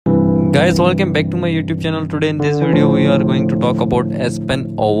Guys, welcome back to my YouTube channel. Today in this video we are going to talk about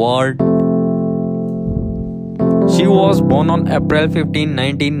Aspen Ovard. She was born on April 15,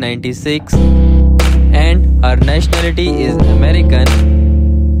 1996 and her nationality is American,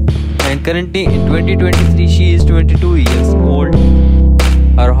 and currently in 2023 she is 22 years old.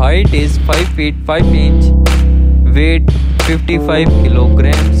 Her height is 5 feet 5 inch, weight 55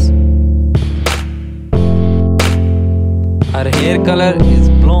 kilograms. Her hair color is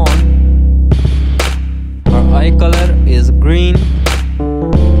blonde. Her eye color is green.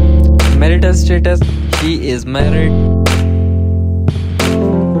 Marital status, she is married.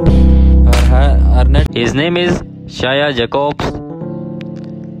 His name is Shaya Jacobs.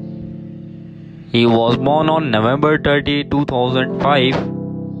 He was born on November 30, 2005.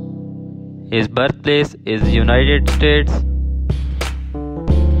 His birthplace is United States.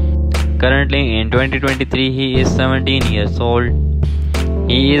 Currently in 2023 he is 17 years old.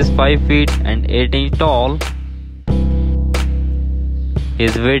 He is 5 feet and 8 inches tall.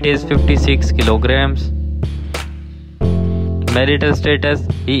 His weight is 56 kilograms. Marital status,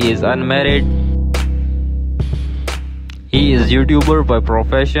 he is unmarried. He is YouTuber by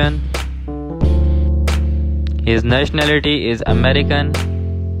profession. His nationality is American.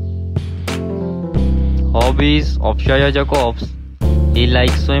 Hobbies of Shaya Jacobs: he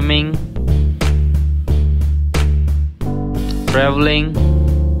likes swimming, traveling,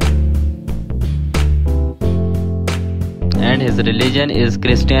 and his religion is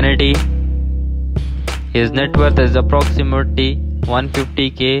Christianity. His net worth is approximately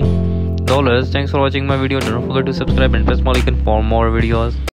 $150K. Thanks for watching my video. Don't forget to subscribe and press small icon for more videos.